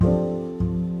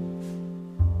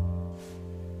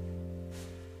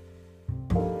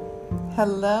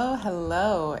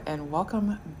Hello, and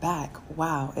welcome back.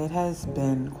 Wow, it has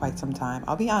been quite some time.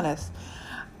 I'll be honest,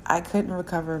 I couldn't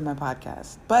recover my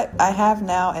podcast, but I have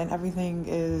now, and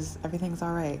everything's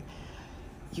all right.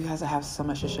 You guys, I have so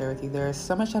much to share with you. There is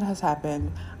so much that has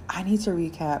happened. I need to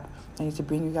recap. I need to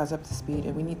bring you guys up to speed,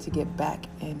 and we need to get back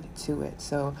into it.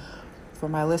 So, for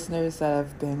my listeners that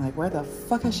have been like, "Where the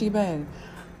fuck has she been?"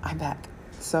 I'm back.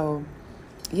 So,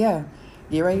 yeah,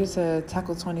 get ready to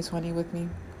tackle 2020 with me.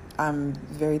 I'm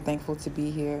very thankful to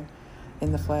be here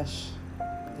in the flesh.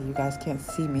 You guys can't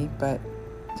see me, but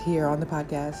here on the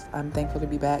podcast, I'm thankful to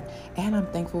be back, and I'm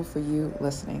thankful for you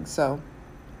listening. So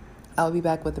I'll be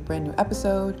back with a brand new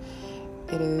episode.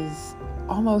 It is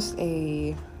almost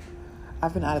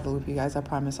I've been out of the loop, you guys, I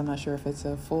promise. I'm not sure if it's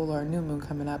a full or a new moon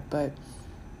coming up, but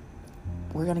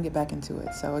we're going to get back into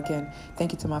it. So again,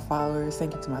 thank you to my followers,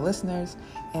 thank you to my listeners,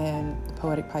 and the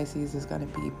Poetic Pisces is going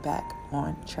to be back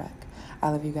on track. I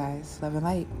love you guys. Love and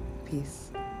light.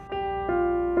 Peace.